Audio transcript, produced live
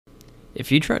If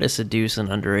you try to seduce an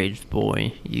underage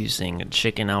boy using a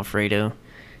chicken Alfredo,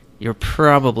 you're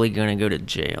probably going to go to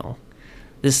jail.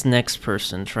 This next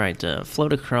person tried to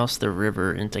float across the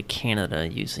river into Canada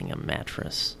using a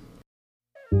mattress.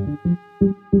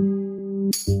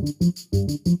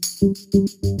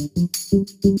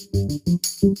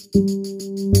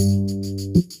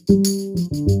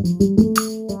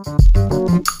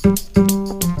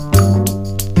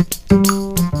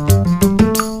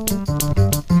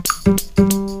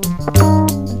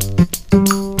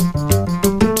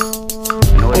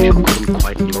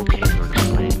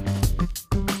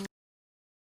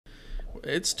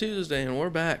 It's Tuesday and we're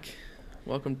back.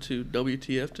 Welcome to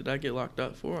WTF Did I Get Locked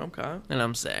Up For? I'm Kyle. And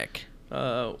I'm Zach.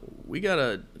 We got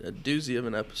a doozy of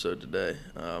an episode today.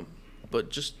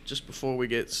 But just before we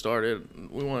get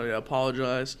started, we wanted to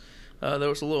apologize. There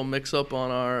was a little mix-up on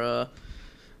our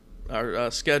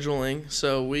scheduling.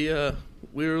 So we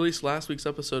released last week's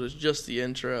episode as just the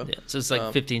intro. Yeah, so it's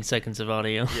like 15 seconds of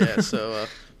audio. Yeah, so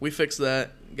we fixed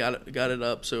that, got it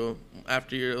up. So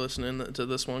after you're listening to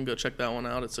this one, go check that one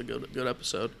out. It's a good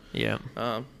episode. Yeah.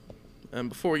 And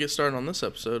before we get started on this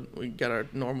episode, we got our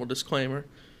normal disclaimer.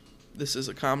 This is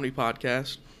a comedy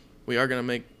podcast. We are going to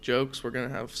make jokes. We're going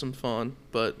to have some fun,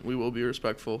 but we will be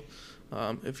respectful.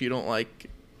 If you don't like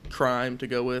crime to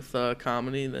go with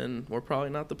comedy, then we're probably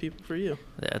not the people for you.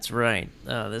 That's right.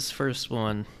 This first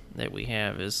one that we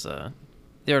have is the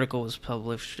article was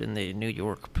published in the New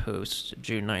York Post,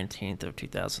 June 19th of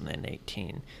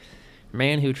 2018.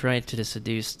 Man who tried to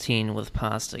seduce teen with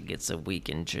pasta gets a week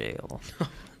in jail.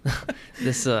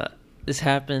 This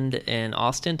happened in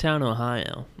Austintown,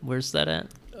 Ohio. Where's that at?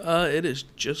 It is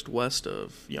just west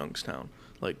of Youngstown,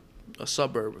 like a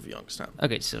suburb of Youngstown.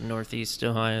 Okay, so northeast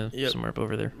Ohio, Yep. somewhere up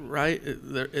over there. Right,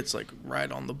 it's like right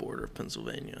on the border of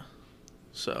Pennsylvania.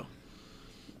 So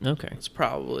Okay. it's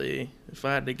probably, if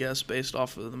I had to guess based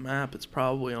off of the map, it's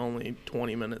probably only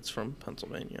 20 minutes from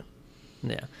Pennsylvania.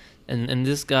 Yeah, and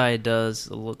this guy does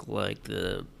look like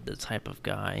the type of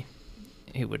guy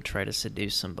who would try to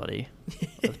seduce somebody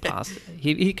with pasta.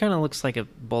 He kind of looks like a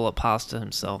bowl of pasta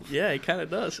himself. Yeah, he kind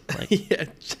of does. Like, Yeah,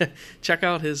 check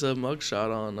out his mugshot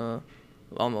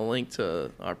on the link to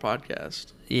our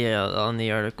podcast. yeah, on the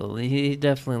article, he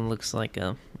definitely looks like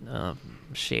a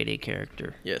shady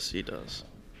character. Yes, he does.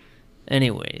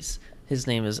 Anyways, his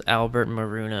name is Albert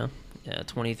Maruna,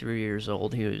 23 years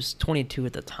old. He was 22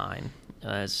 at the time.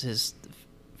 His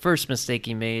first mistake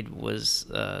he made was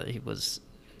he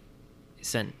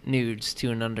sent nudes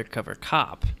to an undercover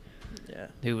cop. Yeah.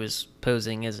 Who was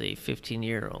posing as a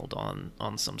 15-year-old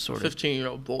on some sort of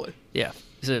 15-year-old boy. Yeah.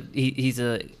 So he's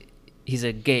a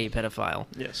gay pedophile.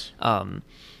 Yes.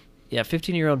 Yeah,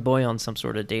 15-year-old boy on some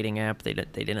sort of dating app. They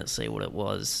didn't say what it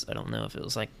was. I don't know if it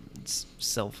was like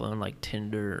cell phone, like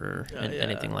Tinder or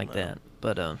anything like that.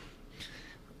 But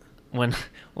when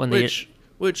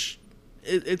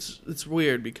it's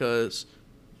weird because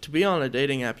to be on a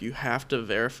dating app, you have to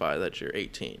verify that you're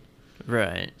 18.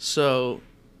 Right. So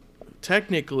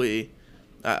technically,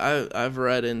 I've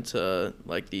read into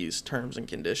like these terms and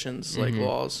conditions, like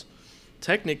laws.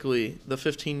 Technically, the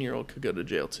 15-year-old could go to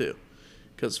jail too.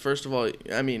 Because first of all,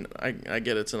 I mean, I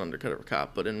get it's an undercover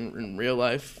cop, but in real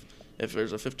life, if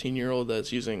there's a 15-year-old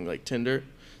that's using like Tinder,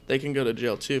 they can go to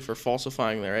jail too for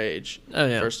falsifying their age. Oh,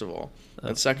 yeah. First of all,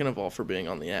 and second of all, for being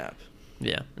on the app.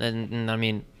 Yeah, and I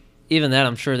mean, even that,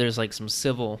 I'm sure there's like some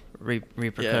civil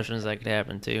repercussions that could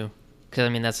happen too. Because I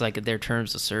mean, that's like their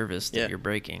terms of service that you're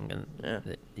breaking, and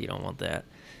that you don't want that.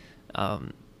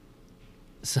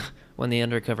 So when the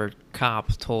undercover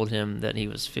cop told him that he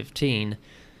was 15,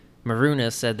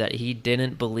 Maruna said that he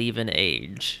didn't believe in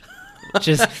age, which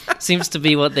just seems to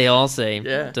be what they all say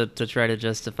to try to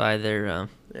justify their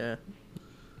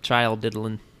child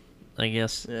diddling, I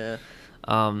guess. Yeah.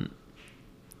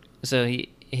 So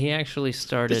he actually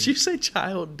started. Did you say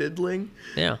child diddling?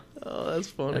 Yeah. Oh, that's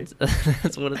funny.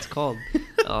 That's what it's called.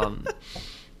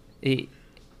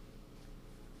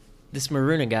 This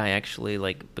Maruna guy actually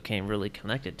like became really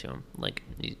connected to him. Like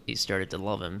he started to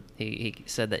love him. He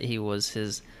said that he was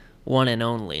his one and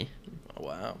only. Oh,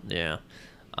 wow. Yeah.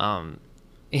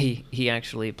 He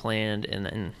actually planned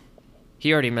and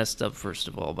he already messed up first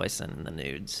of all by sending the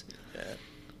nudes. Yeah.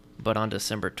 But on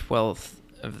December 12th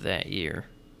of that year.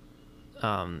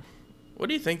 What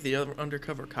do you think the other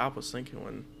undercover cop was thinking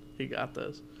when he got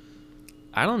this?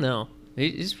 I don't know.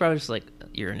 He's probably just like,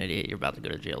 you're an idiot. You're about to go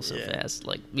to jail so fast.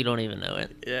 Like, you don't even know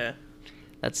it. Yeah.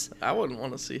 I wouldn't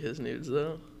want to see his nudes,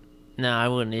 though. No, I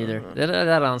wouldn't either.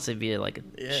 That'd honestly be like a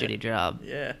shitty job.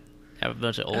 Yeah. have a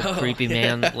bunch of old creepy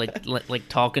man like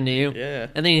talking to you. Yeah.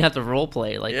 And then you have to role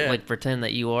play, like pretend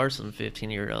that you are some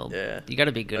 15-year-old. Yeah. You got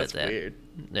to be good That's at that. Weird.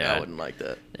 Yeah. I wouldn't like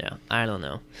that. Yeah, I don't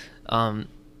know.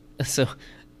 So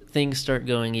things start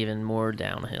going even more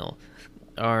downhill.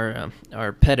 Our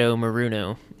pedo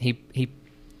Maruno,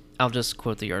 I'll just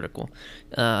quote the article.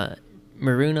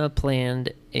 Maruna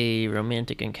planned a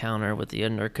romantic encounter with the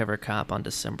undercover cop on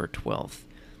December 12th.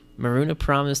 Maruna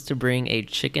promised to bring a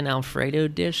chicken Alfredo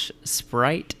dish,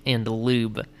 Sprite, and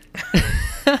lube.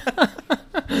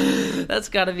 That's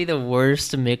got to be the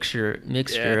worst mixture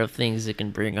of things it can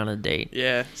bring on a date.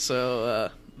 Yeah, so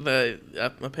they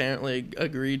apparently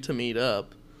agreed to meet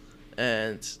up,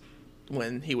 and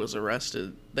when he was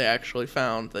arrested, they actually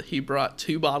found that he brought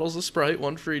 2 bottles of Sprite,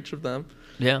 one for each of them.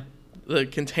 Yeah. The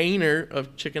container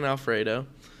of chicken Alfredo,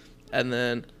 and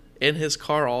then in his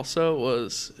car also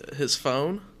was his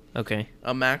phone, okay,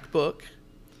 a MacBook,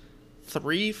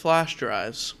 3 flash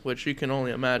drives, which you can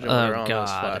only imagine what are on those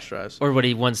flash drives, or what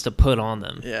he wants to put on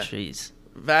them. Yeah, jeez,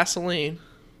 Vaseline,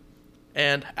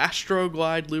 and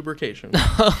Astroglide lubrication.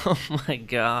 Oh my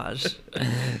gosh!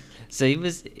 So he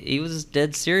was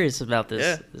dead serious about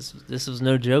this. Yeah. This was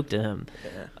no joke to him.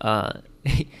 Yeah.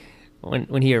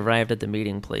 When he arrived at the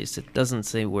meeting place, it doesn't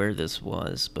say where this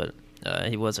was, but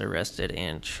he was arrested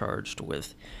and charged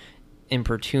with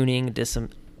importuning,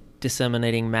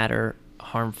 disseminating matter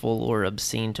harmful or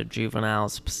obscene to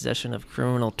juveniles, possession of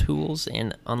criminal tools,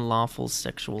 and unlawful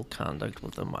sexual conduct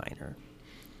with a minor.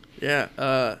 Yeah,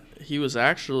 I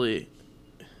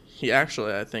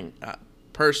think,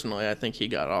 personally, I think he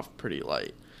got off pretty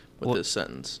light with this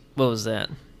sentence. What was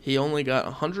that? He only got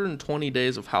 120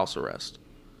 days of house arrest.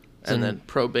 And then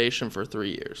probation for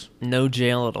 3 years. No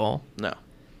jail at all? No.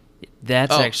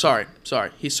 Actually...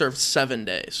 Sorry. He served 7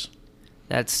 days.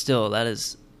 That's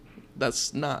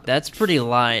pretty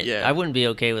light. Yeah. I wouldn't be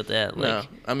okay with that. No.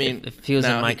 I mean... If he was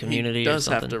in my community or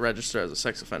something. He does have to register as a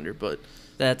sex offender, but...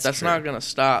 That's not going to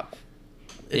stop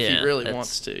if he really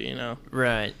wants to, you know?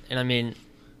 Right. And I mean...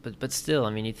 But still, I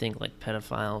mean, you think, like,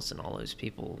 pedophiles and all those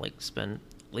people, like, spend...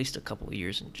 at least a couple of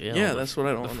years in jail. Yeah, that's what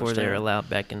I don't before understand. They're allowed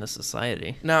back into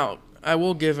society. Now, I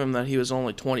will give him that he was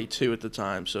only 22 at the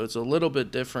time, so it's a little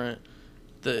bit different.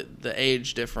 The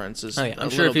age difference is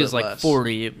I'm sure if he was like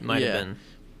 40, it might have been.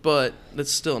 But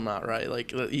it's still not right.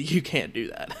 Like, you can't do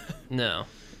that. No.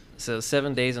 So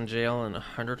 7 days in jail and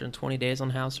 120 days on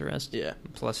house arrest? Yeah.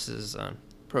 Plus his...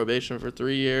 probation for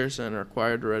 3 years and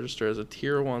required to register as a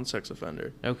Tier 1 sex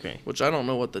offender. Okay. Which I don't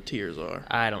know what the tiers are.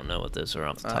 I don't know what those are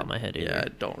off the top of my head either. Yeah, I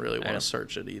don't really want to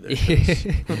search it either.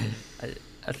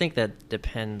 I think that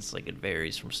depends, like it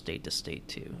varies from state to state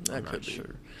too. I'm not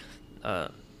sure.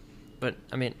 But,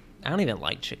 I mean, I don't even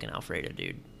like chicken Alfredo,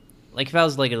 dude. Like, if I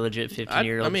was like a legit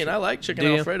 15-year-old... I mean, I like chicken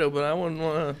Alfredo, but I wouldn't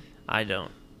want to... I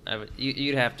don't.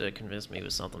 You'd have to convince me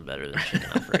with something better than chicken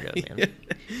Alfredo, man.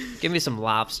 Give me some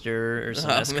lobster or some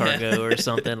escargot or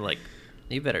something. Like,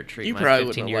 you better treat my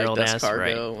 15-year-old ass right. You probably wouldn't have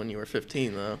liked escargot when you were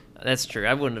 15, though. That's true.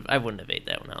 I wouldn't have ate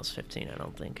that when I was 15, I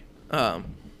don't think.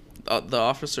 The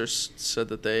officers said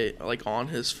that they, like, on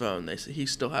his phone, he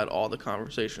still had all the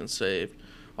conversations saved,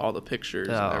 all the pictures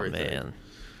and everything. Oh, man.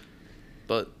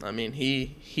 But, I mean,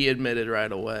 he admitted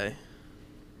right away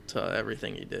to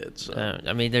everything he did. So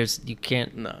I mean, you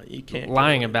can't.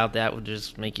 Lying about that would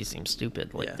just make you seem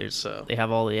stupid. Like they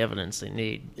have all the evidence they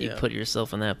need. You put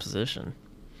yourself in that position.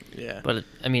 Yeah. But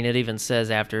I mean, it even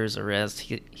says after his arrest,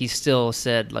 he still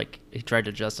said, like, he tried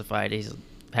to justify it. He's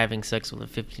having sex with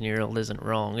a 15-year-old isn't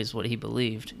wrong, is what he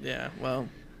believed. Yeah. Well,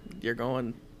 you're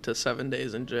going to 7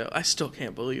 days in jail. I still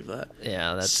can't believe that.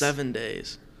 Yeah, that's 7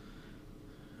 days.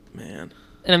 Man.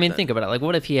 And I mean, think about it. Like,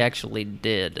 what if he actually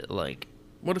did, like...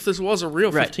 What if this was a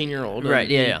real 15-year-old? Right,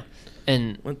 yeah.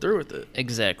 And went through with it.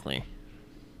 Exactly.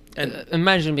 And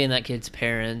imagine being that kid's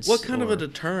parents. What kind of a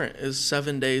deterrent is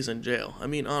 7 days in jail? I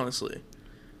mean, honestly.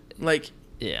 Like,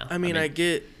 yeah. I mean, I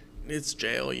get it's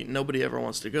jail. Nobody ever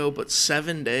wants to go, but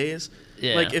 7 days?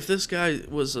 Yeah. Like, if this guy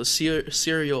was a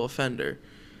serial offender,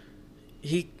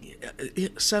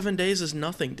 7 days is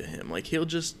nothing to him. Like, he'll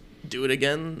just do it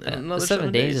again in another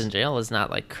 7 days. 7 days in jail is not,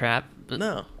 like, crap.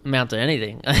 No. Amount to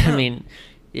anything. No. I mean...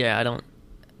 Yeah,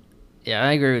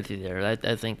 I agree with you there.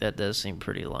 I think that does seem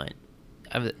pretty light.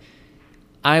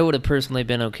 I would have personally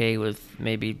been okay with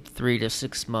maybe 3 to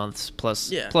 6 months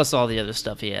plus all the other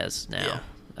stuff he has now.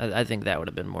 Yeah. I think that would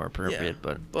have been more appropriate.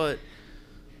 Yeah, but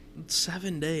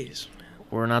 7 days.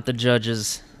 We're not the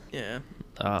judges. Yeah.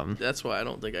 That's why I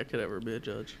don't think I could ever be a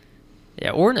judge.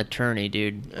 Yeah, or an attorney,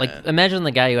 dude. Like, imagine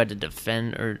the guy who had to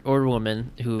defend, or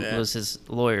woman who was his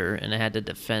lawyer and had to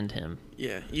defend him.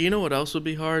 Yeah. You know what else would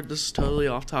be hard? This is totally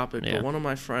off topic, but one of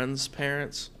my friend's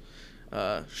parents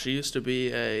She used to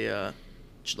be a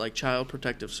like child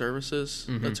protective services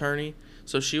attorney,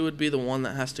 so she would be the one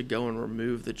that has to go and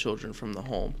remove the children from the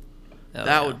home.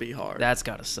 That would be hard. That's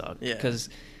gotta suck. Yeah, because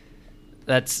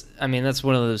that's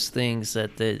one of those things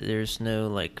that there's no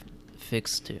like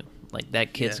fix to. Like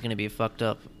that kid's gonna be fucked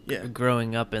up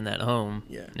growing up in that home.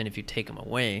 Yeah, and if you take him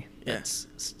away, that's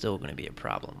still gonna be a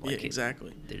problem. Like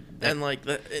exactly. And like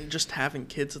that, and just having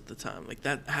kids at the time, like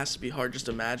that has to be hard. Just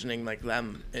imagining like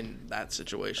them in that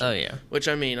situation. Oh yeah. Which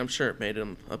I mean, I'm sure it made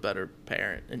him a better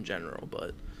parent in general,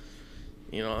 but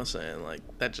you know what I'm saying? Like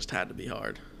that just had to be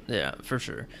hard. Yeah, for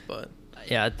sure. But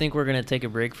yeah, I think we're gonna take a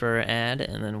break for our ad,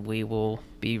 and then we will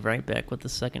be right back with the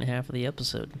second half of the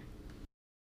episode.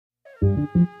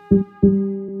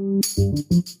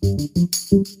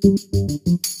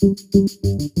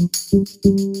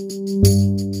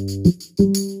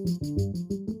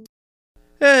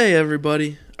 Hey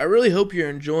everybody, I really hope you're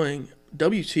enjoying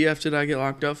WTF Did I Get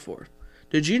Locked Up For?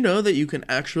 Did you know that you can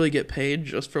actually get paid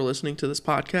just for listening to this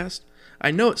podcast? I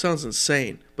know it sounds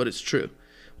insane, but it's true.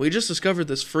 We just discovered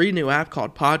this free new app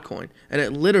called Podcoin, and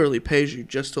it literally pays you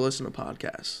just to listen to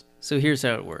podcasts. So here's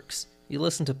how it works. You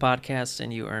listen to podcasts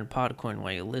and you earn Podcoin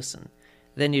while you listen.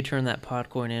 Then you turn that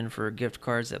Podcoin in for gift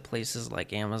cards at places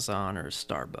like Amazon or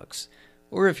Starbucks.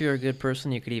 Or if you're a good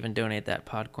person, you could even donate that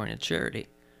Podcoin to charity.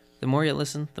 The more you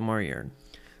listen, the more you earn.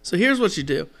 So here's what you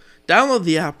do. Download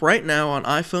the app right now on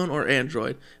iPhone or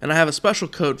Android, and I have a special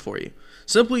code for you.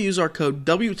 Simply use our code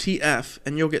WTF,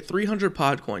 and you'll get 300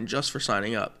 Podcoin just for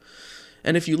signing up.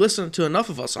 And if you listen to enough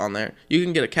of us on there, you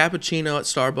can get a cappuccino at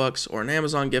Starbucks or an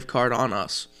Amazon gift card on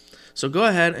us. So go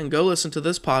ahead and go listen to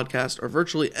this podcast or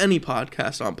virtually any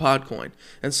podcast on Podcoin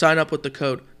and sign up with the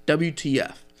code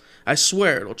WTF. I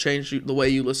swear it'll change the way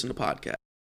you listen to podcasts.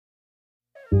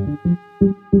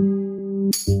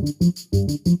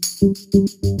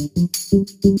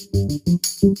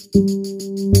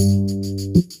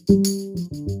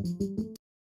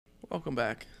 Welcome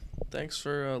back. Thanks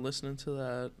for listening to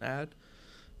that ad.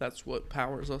 That's what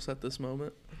powers us at this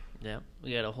moment. Yeah,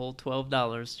 we got a whole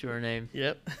 $12 to our name.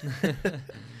 Yep.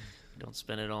 Don't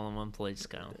spend it all in one place,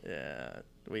 Kyle. Yeah,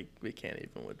 we can't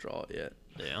even withdraw it yet.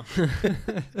 Yeah.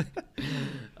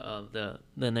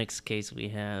 The next case we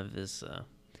have is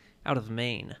out of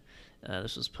Maine.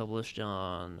 This was published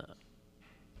on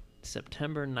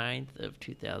September 9th of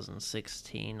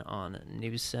 2016 on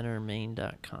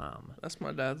newscentermaine.com. That's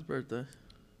my dad's birthday.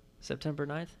 September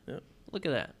 9th? Yep. Look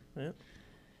at that. Yep.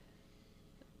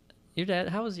 Your dad,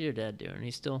 how is your dad doing?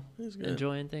 He's still good.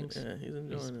 Enjoying things? Yeah, he's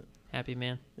enjoying it. Happy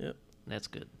man? Yep. That's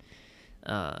good.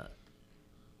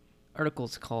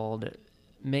 Article's called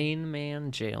Maine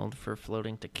Man Jailed for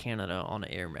Floating to Canada on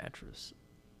Air Mattress.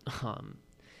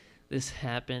 This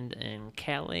happened in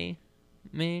Calais,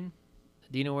 Maine.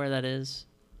 Do you know where that is?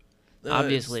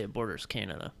 Obviously, it borders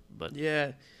Canada, but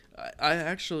yeah, I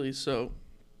actually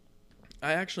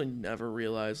never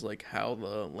realized like how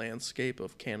the landscape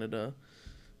of Canada,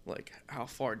 like how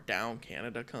far down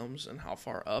Canada comes and how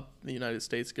far up the United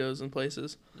States goes in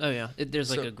places. Oh yeah, there's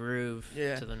like a groove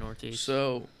to the northeast.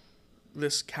 So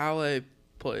this Calais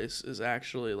place is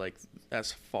actually like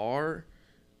as far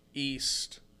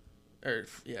east.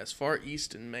 As far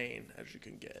east in Maine as you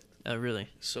can get. Oh, really?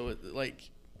 So,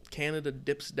 like, Canada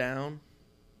dips down,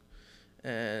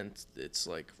 and it's,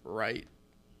 like, right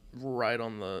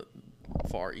on the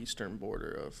far eastern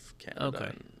border of Canada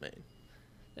and Maine.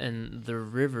 And the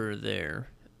river there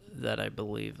that I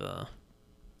believe...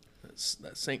 That's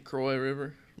that St. Croix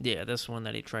River? Yeah, that's one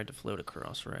that he tried to float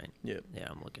across, right? Yep. Yeah,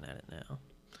 I'm looking at it now.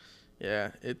 Yeah,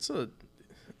 it's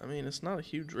not a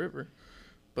huge river,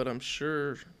 but I'm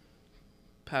sure...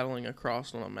 paddling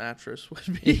across on a mattress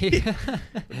would be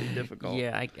difficult.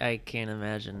 Yeah, I can't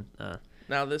imagine.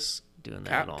 Now this doing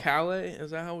that at all. Calais,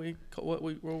 is that how we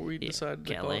decided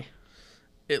to call it?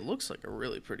 It looks like a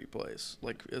really pretty place.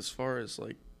 Like as far as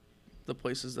like the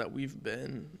places that we've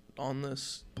been on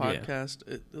this podcast,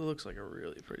 it looks like a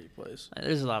really pretty place.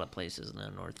 There's a lot of places in the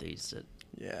Northeast that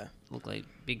look like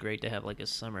be great to have like a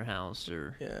summer house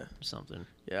or something.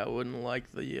 Yeah, I wouldn't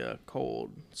like the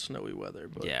cold, snowy weather,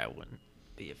 but I wouldn't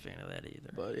be a fan of that either.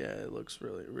 But yeah, it looks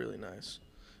really, really nice.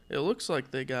 It looks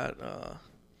like they got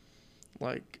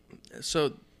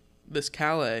so this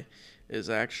Calais is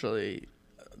actually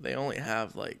they only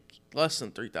have like less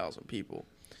than 3,000 people.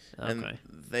 Okay. And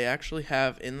they actually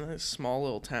have in this small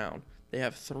little town, they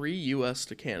have 3 US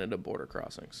to Canada border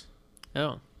crossings.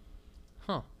 Oh.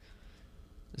 Huh.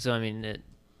 So I mean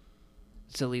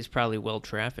it's at least probably well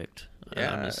trafficked.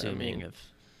 Yeah, I'm assuming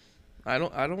I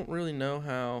don't really know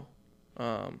how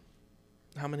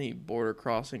many border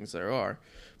crossings there are,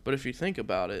 but if you think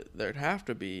about it, there'd have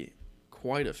to be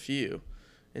quite a few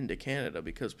into Canada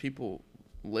because people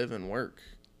live and work.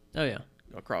 Oh yeah,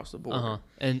 across the border.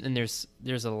 And there's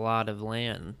a lot of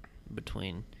land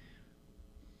between,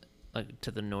 like,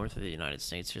 to the north of the United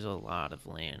States. There's a lot of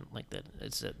land like that.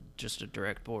 It's just a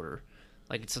direct border.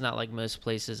 Like, it's not like most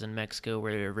places in Mexico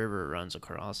where a river runs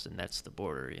across and that's the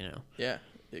border, you know. Yeah,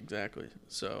 exactly.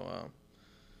 So,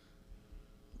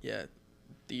 yeah,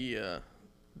 you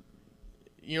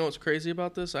know what's crazy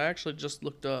about this? I actually just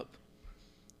looked up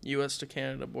U.S. to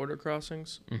Canada border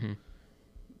crossings. Mm-hmm.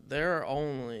 There are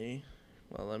only,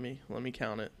 well, let me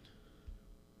count it.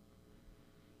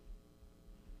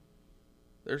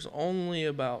 There's only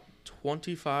about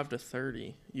 25 to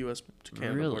 30 U.S. to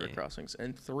Canada border crossings,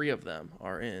 and 3 of them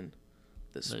are in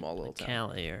this small little town.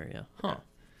 Cali area. Huh. Yeah.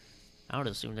 I would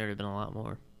assume there'd have been a lot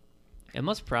more. It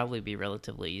must probably be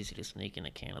relatively easy to sneak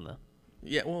into Canada.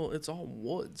 Yeah, well, it's all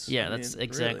woods. Yeah, that's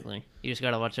exactly. Really. You just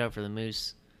got to watch out for the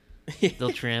moose.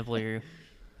 They'll trample you.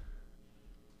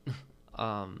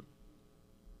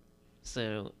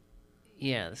 So,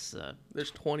 yes.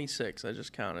 There's 26. I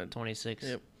just counted. 26?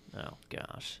 Yep. Oh,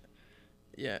 gosh.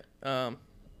 Yeah.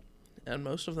 And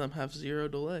most of them have 0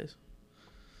 delays.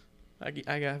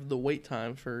 I have the wait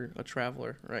time for a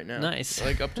traveler right now. Nice.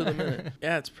 Like, up to the minute.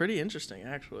 Yeah, it's pretty interesting,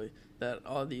 actually, that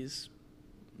all these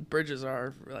bridges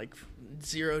are, like,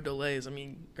 0 delays. I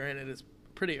mean, granted, it's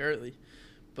pretty early.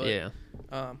 But, yeah.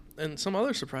 And some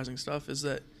other surprising stuff is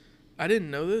that I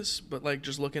didn't know this, but, like,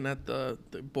 just looking at the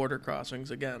border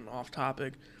crossings, again, off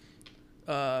topic,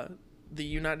 the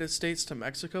United States to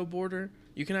Mexico border,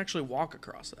 you can actually walk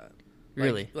across that.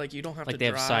 Really? Like you don't have to drive. Like they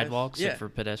have sidewalks for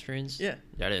pedestrians? Yeah.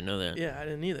 I didn't know that. Yeah, I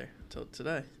didn't either until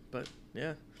today. But,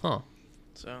 yeah. Huh.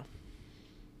 So.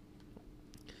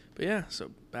 But, yeah,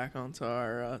 so back onto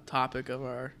our topic of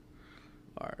our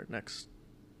next.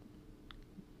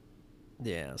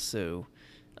 Yeah, so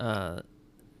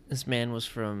this man was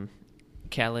from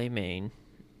Calais, Maine.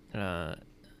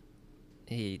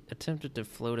 He attempted to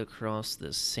float across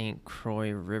the St.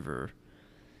 Croix River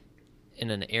in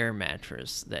an air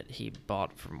mattress that he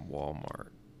bought from Walmart.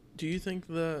 Do you think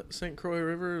the St. Croix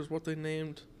River is what they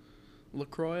named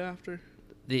LaCroix after?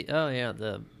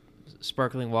 The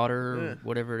sparkling water,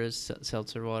 whatever it is,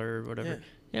 seltzer water, or whatever.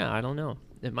 Yeah, I don't know.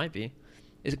 It might be.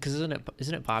 Isn't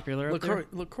it popular up there?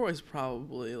 LaCroix is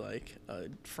probably like a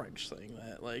French thing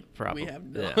that we have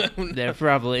no. Yeah,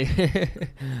 probably.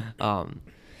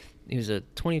 He was a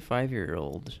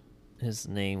 25-year-old. His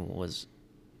name was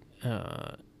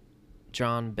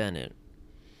John Bennett.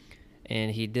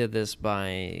 And he did this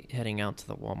by heading out to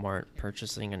the Walmart,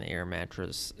 purchasing an air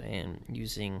mattress, and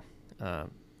using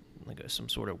some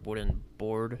sort of wooden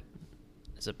board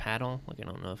as a paddle. Like, I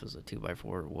don't know if it's a 2x4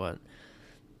 or what.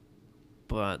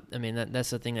 But, I mean,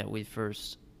 that's the thing that we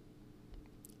first...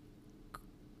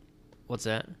 What's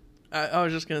that? I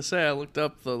was just going to say, I looked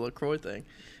up the LaCroix thing.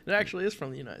 It actually is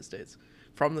from the United States,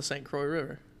 from the St. Croix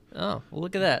River. Oh, well,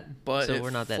 look at that. But so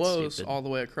we're not that flows stupid. All the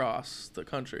way across the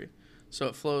country. So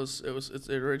it flows, it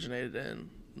originated in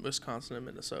Wisconsin and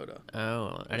Minnesota.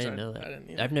 Oh, I didn't know that. I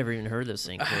didn't either. I've never even heard of the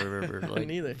St. Croix River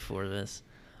before this.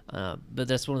 But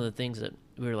that's one of the things that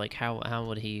we were like, how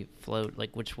would he float?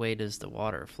 Like, which way does the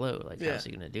water flow? Like, how's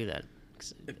he going to do that?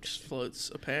 It just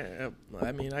floats.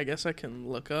 I mean, I guess I can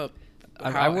look up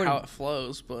how it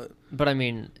flows, but I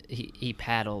mean, he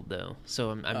paddled though, so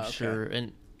I'm sure.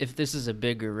 And if this is a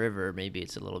bigger river, maybe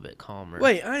it's a little bit calmer.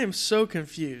 Wait, I am so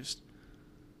confused.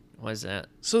 Why is that?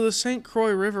 So the St.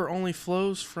 Croix River only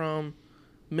flows from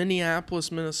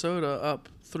Minneapolis, Minnesota, up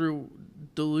through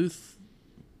Duluth.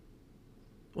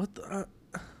 What the?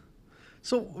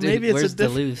 So dude, maybe it's where's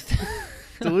Duluth?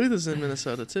 Duluth is in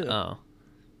Minnesota too. Oh.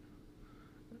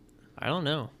 I don't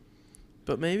know.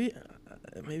 But maybe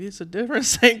it's a different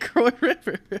St. Croix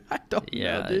River. I don't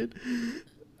know, dude.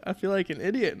 I feel like an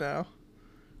idiot now.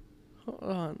 Hold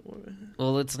on.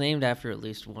 Well, it's named after at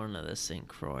least one of the St.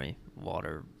 Croix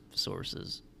water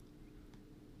sources.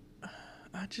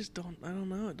 I don't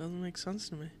know. It doesn't make sense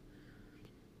to me.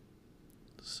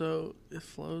 So it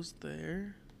flows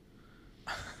there.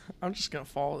 I'm just going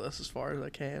to follow this as far as I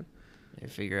can.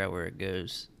 And figure out where it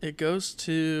goes. It goes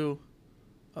to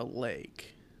a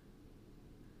lake.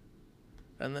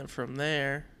 And then from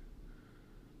there,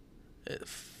 it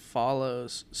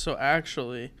follows. So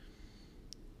actually,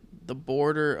 the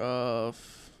border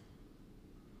of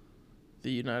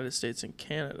the United States and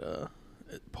Canada,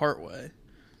 partway,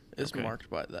 is marked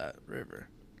by that river.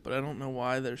 But I don't know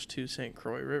why there's 2 St.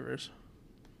 Croix rivers.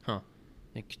 Huh.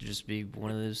 It could just be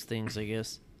one of those things, I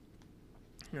guess.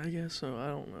 I guess so. I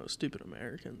don't know. Stupid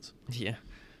Americans. Yeah.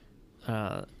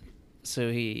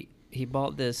 So he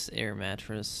bought this air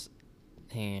mattress,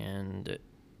 and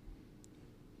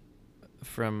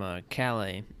from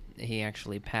Calais, he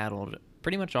actually paddled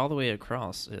pretty much all the way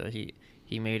across.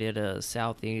 He made it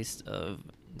southeast of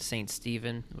St.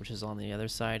 Stephen, which is on the other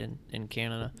side in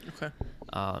Canada. Okay.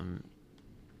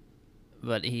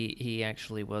 But he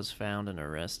actually was found and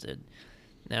arrested.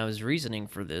 Now, his reasoning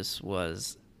for this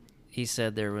was he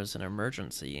said there was an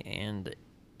emergency and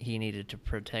he needed to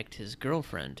protect his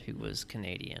girlfriend, who was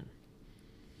Canadian.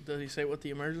 Did he say what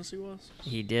the emergency was?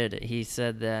 He did. He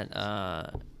said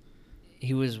that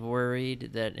he was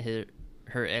worried that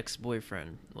her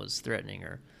ex-boyfriend was threatening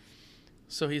her.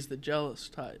 So he's the jealous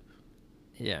type.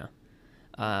 Yeah.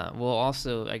 Well,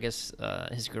 also, I guess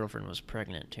his girlfriend was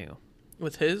pregnant, too.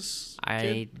 With his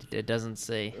kid? It doesn't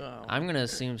say. Oh, I'm going to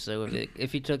assume so.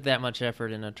 If he took that much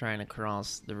effort into trying to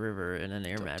cross the river in an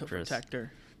air mattress. To protect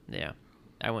her. Yeah.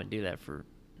 I wouldn't do that for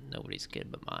nobody's kid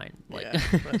but mine. Yeah,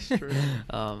 that's true.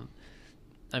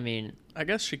 I mean, I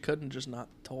guess she couldn't just not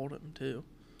told him, too.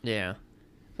 Yeah.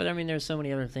 But, I mean, there's so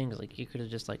many other things. Like, you could have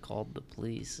just, like, called the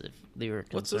police if they were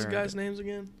concerned. What's this guy's names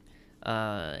again?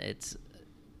 It's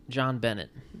John Bennett.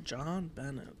 John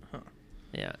Bennett, huh.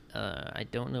 Yeah. I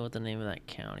don't know what the name of that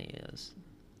county is.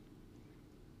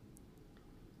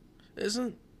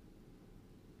 Isn't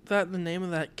that the name of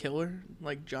that killer?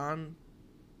 Like, John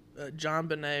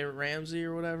Benet Ramsey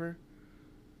or whatever?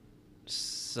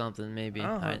 Something, maybe.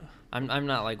 Oh. I'm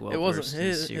not, like, well It wasn't versed in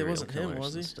his. It serial wasn't him, killers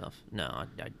was he? and stuff. No, I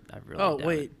really Oh, doubt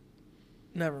wait. it.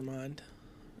 Never mind.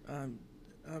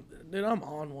 Dude, I'm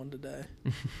on one today.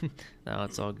 No,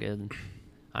 it's all good.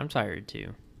 I'm tired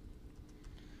too.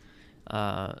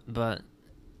 But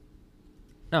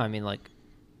no, I mean, like,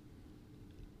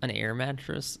 an air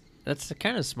mattress. That's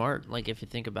kind of smart. Like, if you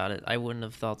think about it, I wouldn't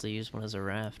have thought to use one as a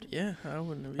raft. Yeah, I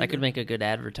wouldn't have. I could either. make a good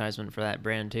advertisement for that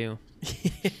brand too.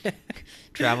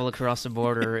 Travel across the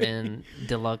border in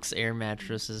deluxe air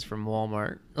mattresses from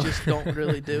Walmart. Just don't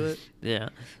really do it. Yeah.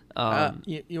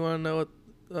 You want to know what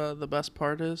the best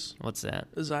part is? What's that?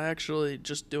 Is I actually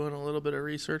just doing a little bit of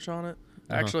research on it.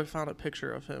 I actually found a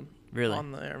picture of him. Really?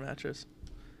 On the air mattress.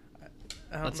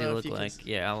 I don't What's he know look if you like? can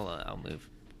Yeah, I'll move.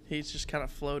 He's just kind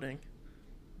of floating,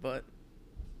 but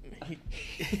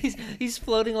he's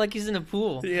floating like he's in a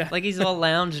pool. Yeah. Like he's all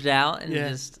lounged out and Yeah.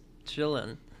 just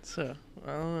chilling. So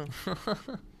I don't know.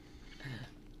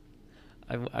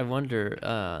 I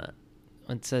wonder.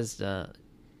 It says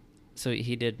so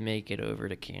he did make it over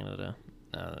to Canada.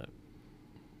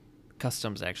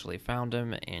 Customs actually found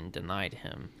him and denied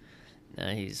him.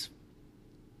 He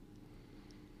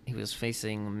was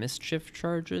facing mischief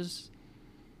charges.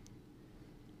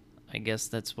 I guess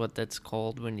that's what that's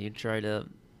called when you try to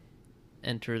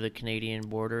enter the Canadian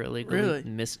border illegally. Really?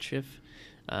 Mischief.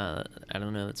 I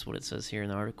don't know. That's what it says here in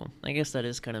the article. I guess that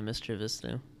is kind of mischievous,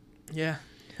 though. Yeah,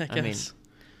 I guess.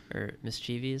 Or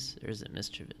mischievous, or is it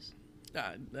mischievous?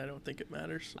 I don't think it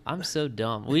matters. I'm so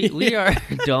dumb. We are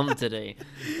dumb today.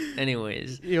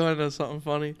 Anyways. You want to know something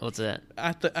funny? What's that?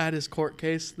 At his court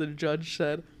case, the judge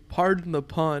said, "Pardon the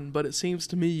pun, but it seems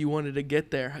to me you wanted to get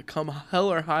there, come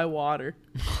hell or high water."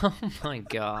 Oh my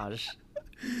gosh.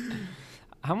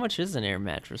 How much is an air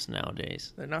mattress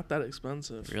nowadays? They're not that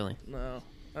expensive. Really? No.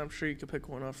 I'm sure you could pick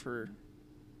one up for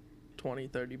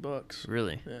 $20-$30.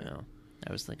 Really? Yeah. No.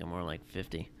 I was thinking more like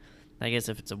 50. I guess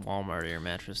if it's a Walmart air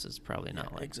mattress, it's probably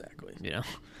not like... Exactly. You know?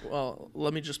 Well,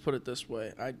 let me just put it this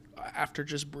way. After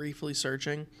just briefly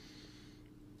searching,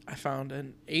 I found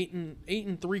an 8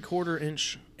 3/4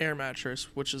 inch air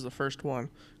mattress, which is the first one.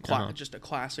 Just a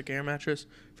classic air mattress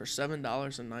for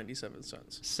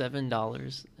 $7.97.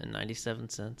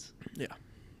 $7.97? Yeah.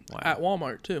 Wow. At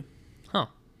Walmart, too. Huh.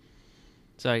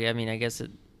 So, I mean, I guess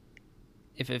it...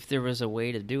 If there was a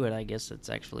way to do it, I guess it's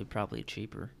actually probably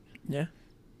cheaper. Yeah.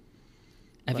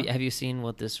 Have you seen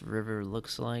what this river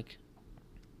looks like?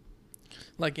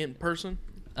 Like in person?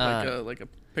 Like a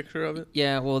picture of it?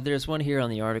 Yeah, well, there's one here on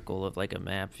the article of like a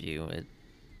map view.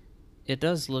 It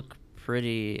does look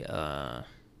pretty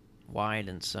wide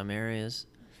in some areas,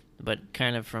 but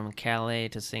kind of from Calais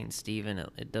to St. Stephen,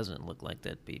 it doesn't look like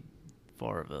that'd be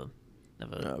far of a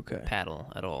paddle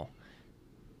at all.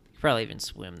 You could probably even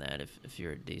swim that if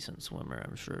you're a decent swimmer,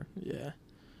 I'm sure. Yeah.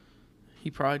 He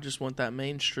probably just went that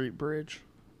Main Street bridge.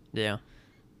 Yeah.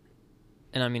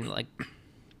 And I mean, like,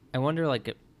 I wonder,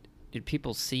 like, did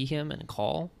people see him and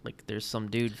call? Like, there's some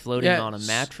dude floating on a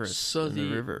mattress in the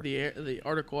river. The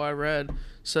article I read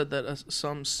said that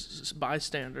some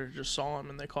bystander just saw him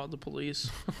and they called the police.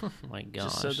 Oh my gosh.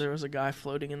 Just said there was a guy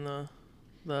floating in the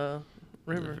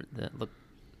river.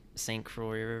 St.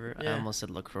 Croix River? Yeah. I almost said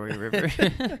LaCroix River.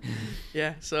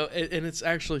 Yeah, so, and it's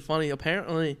actually funny.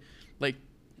 Apparently, like,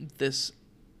 this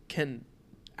can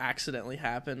accidentally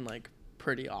happen like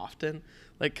pretty often.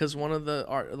 Like, because one of the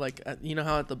you know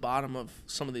how at the bottom of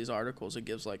some of these articles it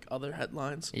gives like other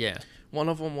headlines. Yeah. One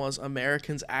of them was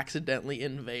Americans accidentally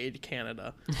invade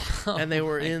Canada, and they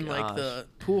were in like the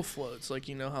pool floats, like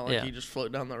you know how like you just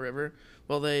float down the river.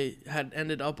 Well, they had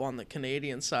ended up on the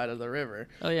Canadian side of the river.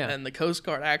 Oh yeah. And the Coast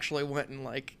Guard actually went and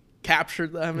like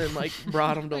captured them and like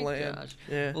brought them to land. Gosh.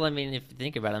 Yeah. Well, I mean, if you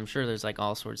think about it, I'm sure there's like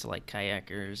all sorts of like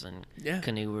kayakers and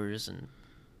canoers and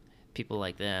people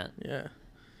like that. Yeah.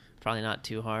 Probably not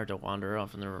too hard to wander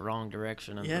off in the wrong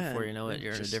direction, and before you know it,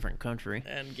 you're in a different country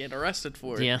and get arrested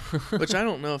for it. Yeah. Which I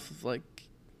don't know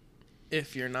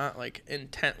if you're not like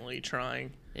intently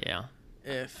trying. Yeah.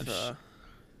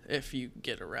 If you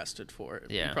get arrested for it,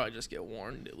 you probably just get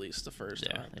warned at least the first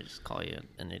time. They just call you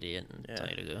an idiot and tell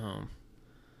you to go home.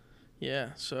 Yeah.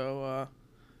 So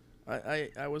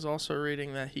I was also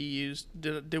reading that he used.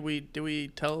 Did we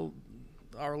tell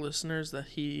our listeners that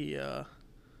he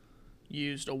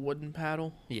used a wooden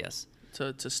paddle? Yes.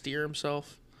 To steer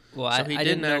himself. Well, so I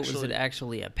didn't know, was it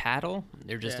actually a paddle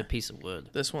or just a piece of wood?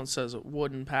 This one says a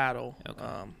wooden paddle.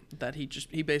 Okay. That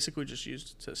he basically just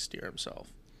used to steer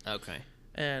himself. Okay.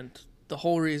 And the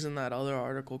whole reason that other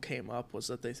article came up was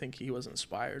that they think he was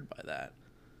inspired by that.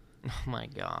 Oh my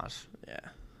gosh. Yeah.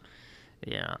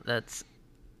 Yeah, that's,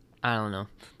 I don't know.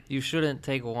 You shouldn't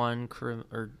take one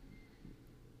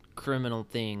criminal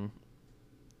thing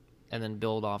and then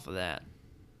build off of that.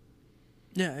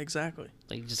 Yeah, exactly.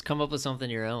 Like, just come up with something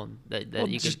your own that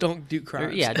you just don't do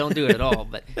crimes. Yeah, don't do it at all.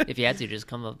 But if you had to, just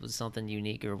come up with something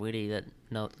unique or witty that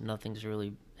nothing's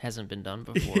really hasn't been done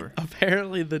before.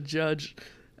 Apparently, the judge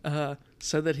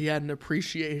said that he had an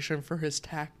appreciation for his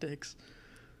tactics.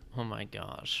 Oh my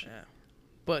gosh. Yeah,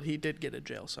 but he did get a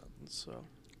jail sentence. So.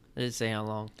 Did it say how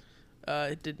long?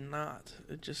 It did not.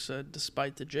 It just said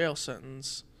despite the jail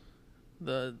sentence,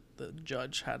 the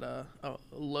judge had a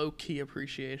low-key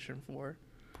appreciation for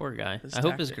poor guy. his I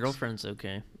hope his girlfriend's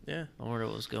okay. Yeah. I wonder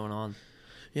what was going on.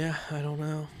 Yeah, I don't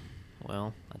know.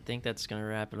 Well, I think that's going to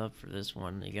wrap it up for this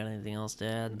one. You got anything else to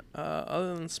add?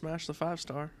 Other than smash the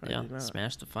 5-star. Yeah,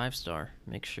 smash the 5-star.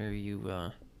 Make sure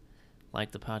you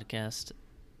like the podcast,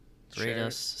 rate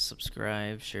us,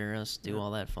 subscribe, share us, do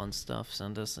all that fun stuff.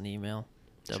 Send us an email.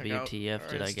 WTF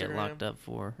did I get locked up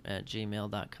for at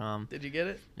gmail.com. Did you get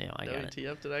it? Yeah, I got it.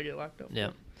 WTF did I get locked up for?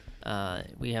 Yep.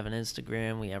 We have an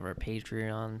Instagram. We have our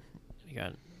Patreon.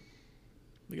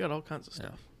 We got all kinds of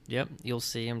stuff. Yep. You'll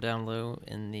see them down low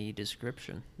in the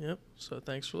description. Yep. So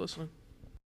thanks for listening.